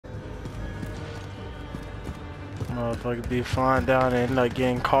Motherfucker be flying down and end up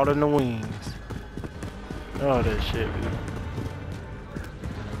getting caught in the wings. Oh, that shit, dude.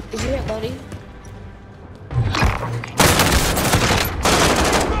 Is you hit, buddy?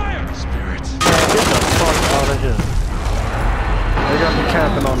 Fire! Spirit. Man, get the fuck out of here. They got me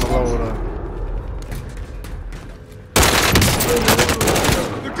camping on the loader.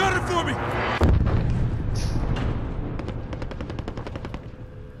 They're gunning for me!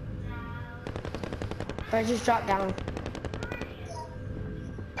 Or just drop down.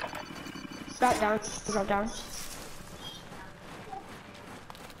 Drop down. Drop down.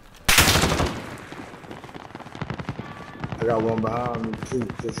 I got one behind me too,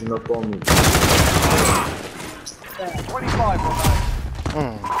 pushing up on me. 25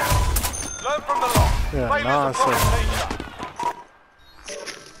 remain. Learn from the lot. Yeah, Failures nonsense. across nature.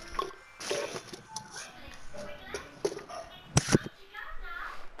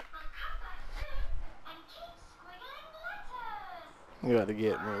 You gotta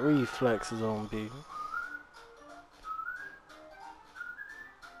get my reflexes on, people.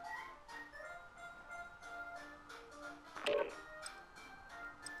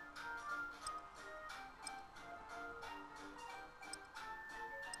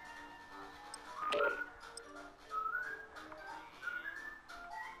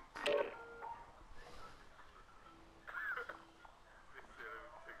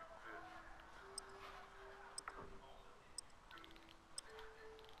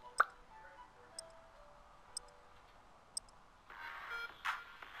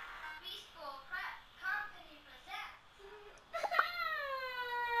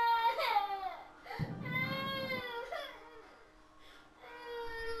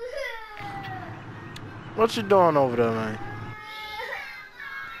 What you doing over there, man?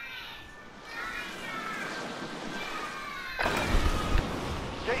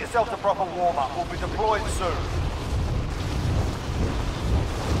 Get yourself to proper warm-up. We'll be deployed soon.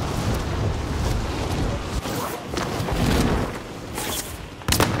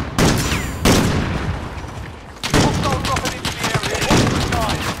 Hostile dropping into the area. Watch the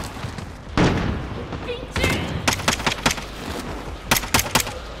skies.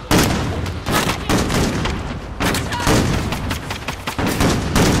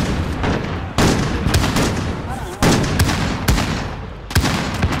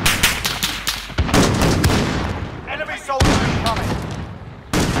 Enemy soldiers incoming.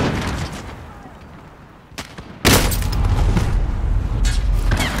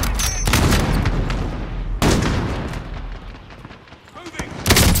 Moving.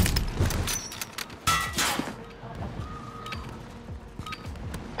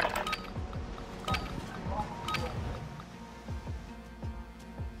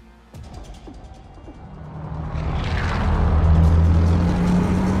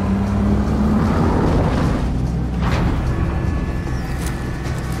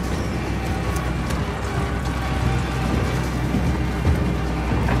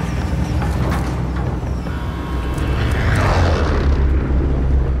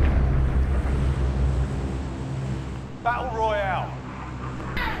 Battle Royale.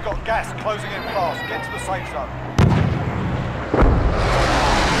 We've got gas closing in fast. Get to the safe zone.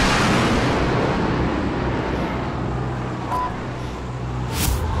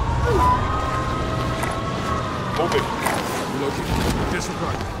 Moving. Relocating.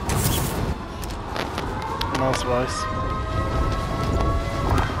 Disregard. No slice.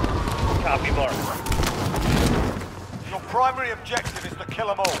 Copy, Mark. Your primary objective is to kill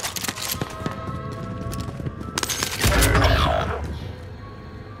them all.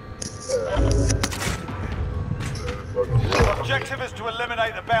 Objective is to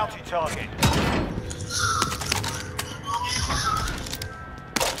eliminate the bounty target.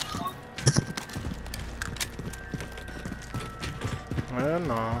 Well,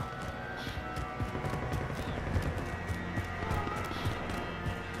 no.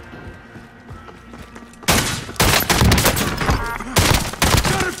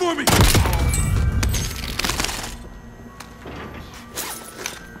 Gunning for me!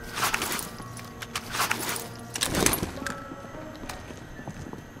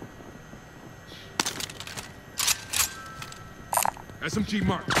 SMG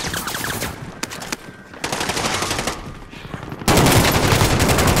mark.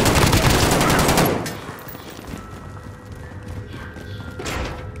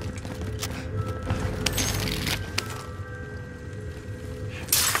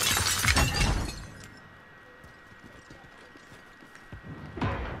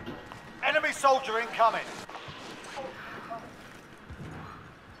 Enemy soldier incoming.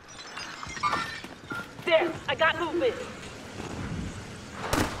 There, I got movement.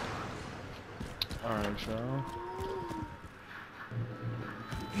 Alright, y'all.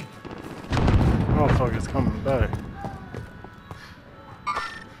 Motherfucker's coming back.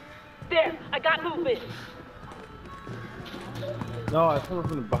 There, I got movement. No, I fell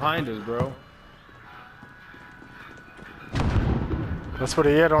from behind us, bro. That's what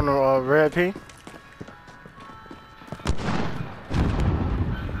he had on the red P.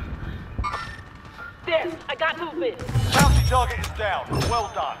 There, I got movement. Bounty target is down. Well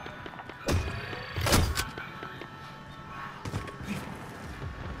done.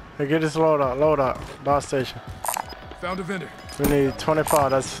 Hey, get this load out, boss station. Found a vendor. We need 25,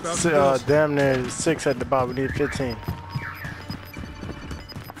 that's damn near 6 at the bottom, we need 15.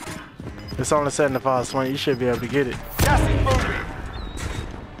 It's only 75, Swank, you should be able to get it. Gas is moving.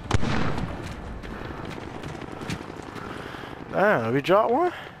 Damn, we dropped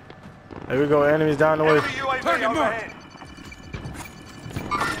one? There we go, enemies down the way. Enemy UAV Target mark. overhead.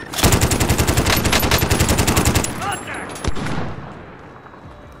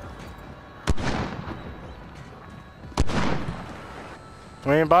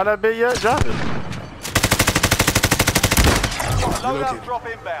 We ain't bought that bit yet? Drop it. Loadout drop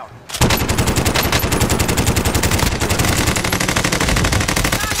inbound.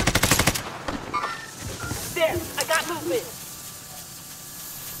 There, I got movement.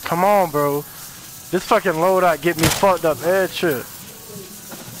 Come on, bro. This fucking loadout get me fucked up every trip.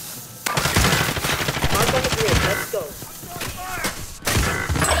 Mark on the grid, let's go.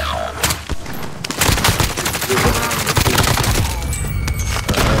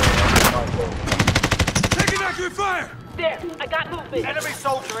 Taking accurate fire! There, I got movement. Enemy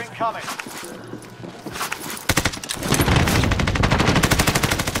soldier incoming.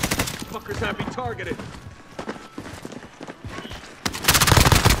 Fuckers have me targeted.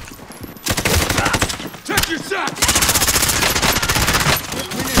 Check your shot!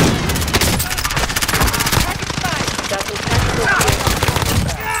 Got some tactical.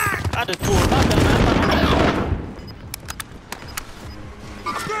 I just pulled my gun.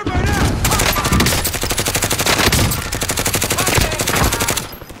 Grab right now!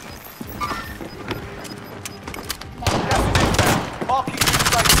 Gas is inbound. Marking new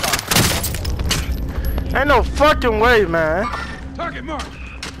safe zone. Ain't no fucking way, man. Target mark!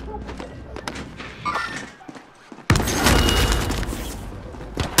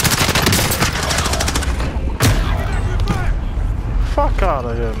 Fuck out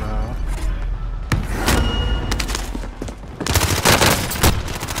of here, man.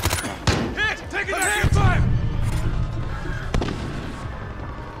 Hit! Taking accurate fire!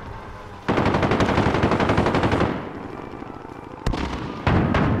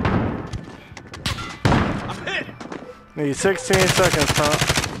 I'm hit! Need 16 seconds, pump.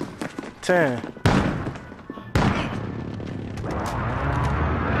 10.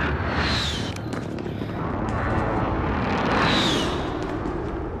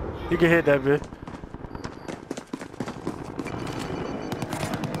 You can hit that bit.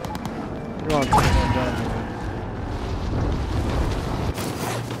 You're gonna take that down.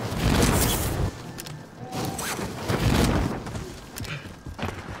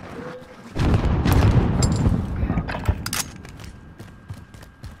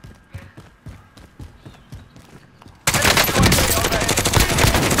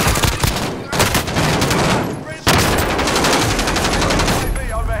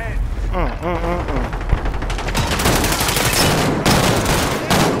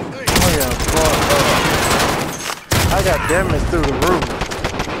 I got damage through the roof.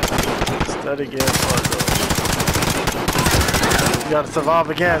 Steady gas fuck up. You gotta survive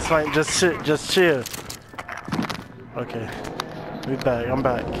again, Swank. Just sit, just chill. Okay. We back, I'm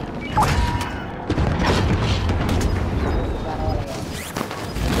back.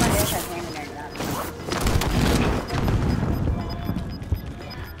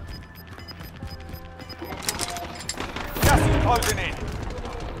 Gas is closing in.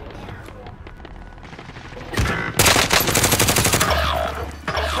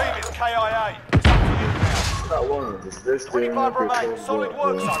 Team is KIA. It's up to you now. Not one of them. This 25 remain. Solid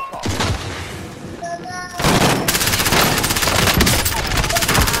work so far.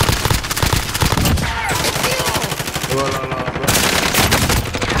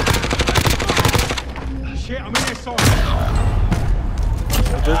 Shit, I'm in there, so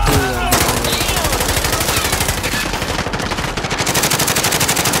Just do that.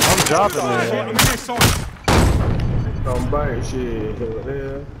 I'm dropping I'm it. in there, so Don't bite shit. Hell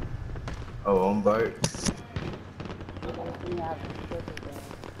yeah. Oh, I'm bite.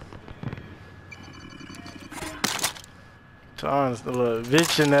 John's the little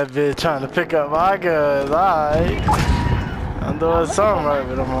bitch in that bitch trying to pick up my guns. Alright. I'm doing something right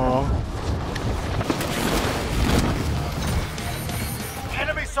with them all.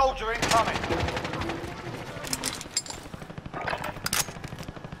 soldier incoming.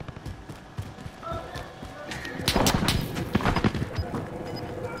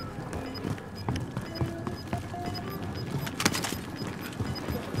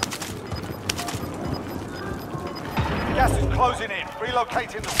 Gas is closing in.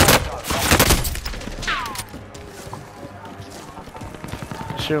 Relocating the safe zone.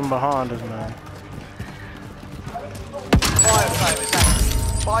 Shooting behind us, man. Fire sale is active.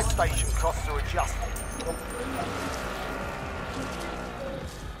 Buy station costs are adjusted.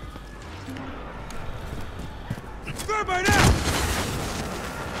 Thermite out!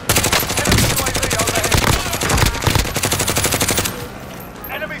 Enemy UAV overhead.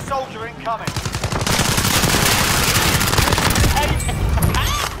 Enemy soldier incoming.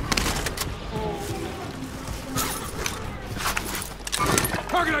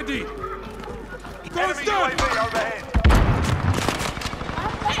 Target ID! Throwing Enemy stun! UAV overhead.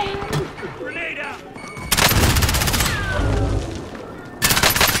 Grenade out!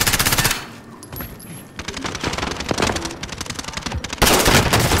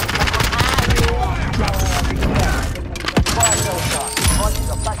 Fire sale done. Prices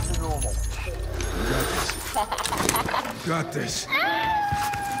are back to normal. Got this.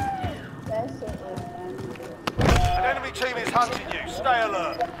 An enemy team is hunting you. Stay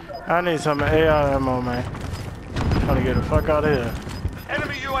alert. I need some AR ammo, man. Trying to get the fuck out of here.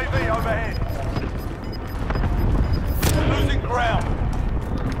 Enemy UAV overhead. Losing ground.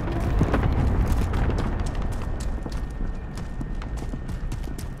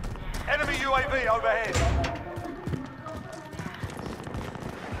 Enemy UAV overhead.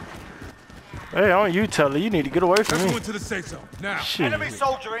 Hey, don't you tell her. You need to get away from me. Everyone to the safe zone. Now. Shit. Enemy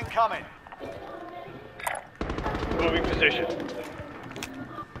soldier incoming. Moving position.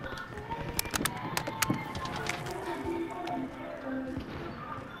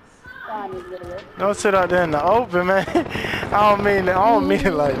 Don't sit out there in the open, man. I don't mean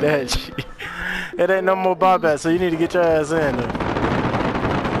it like that. Shit. It ain't no more buyback, so you need to get your ass in there.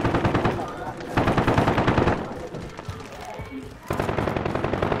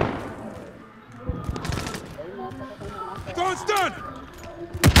 Throwing stun!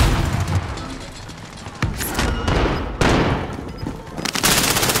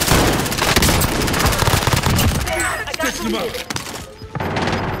 I got Stitching him up. movement.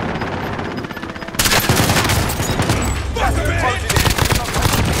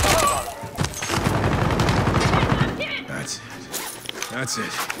 That's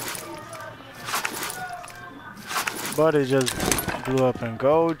it. Buddy just blew up in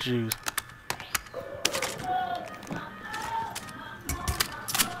gold juice.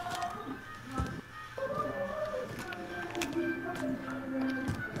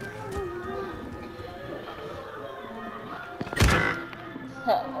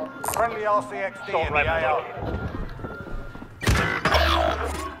 Friendly RCXD in the AO.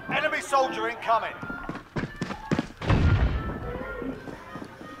 Enemy soldier incoming.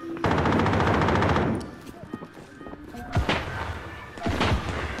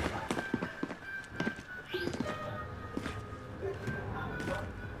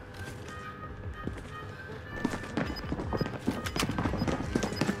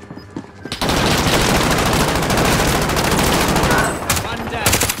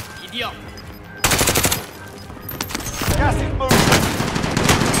 Gas is moving.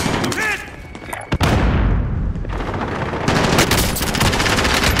 Hit!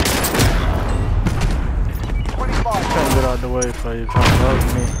 25. Can't get out the way for you trying to hug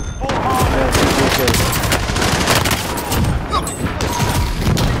me. Full hard. Yeah,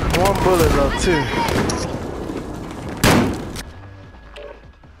 one bullet left too.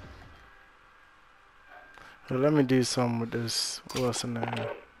 So let me do something with this. What's in there?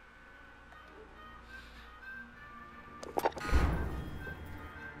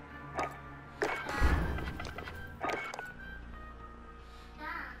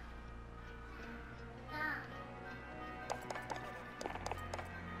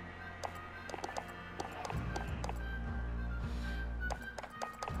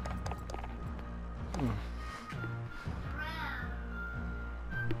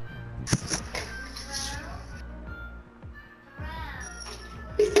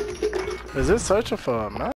 Is it searching for a map?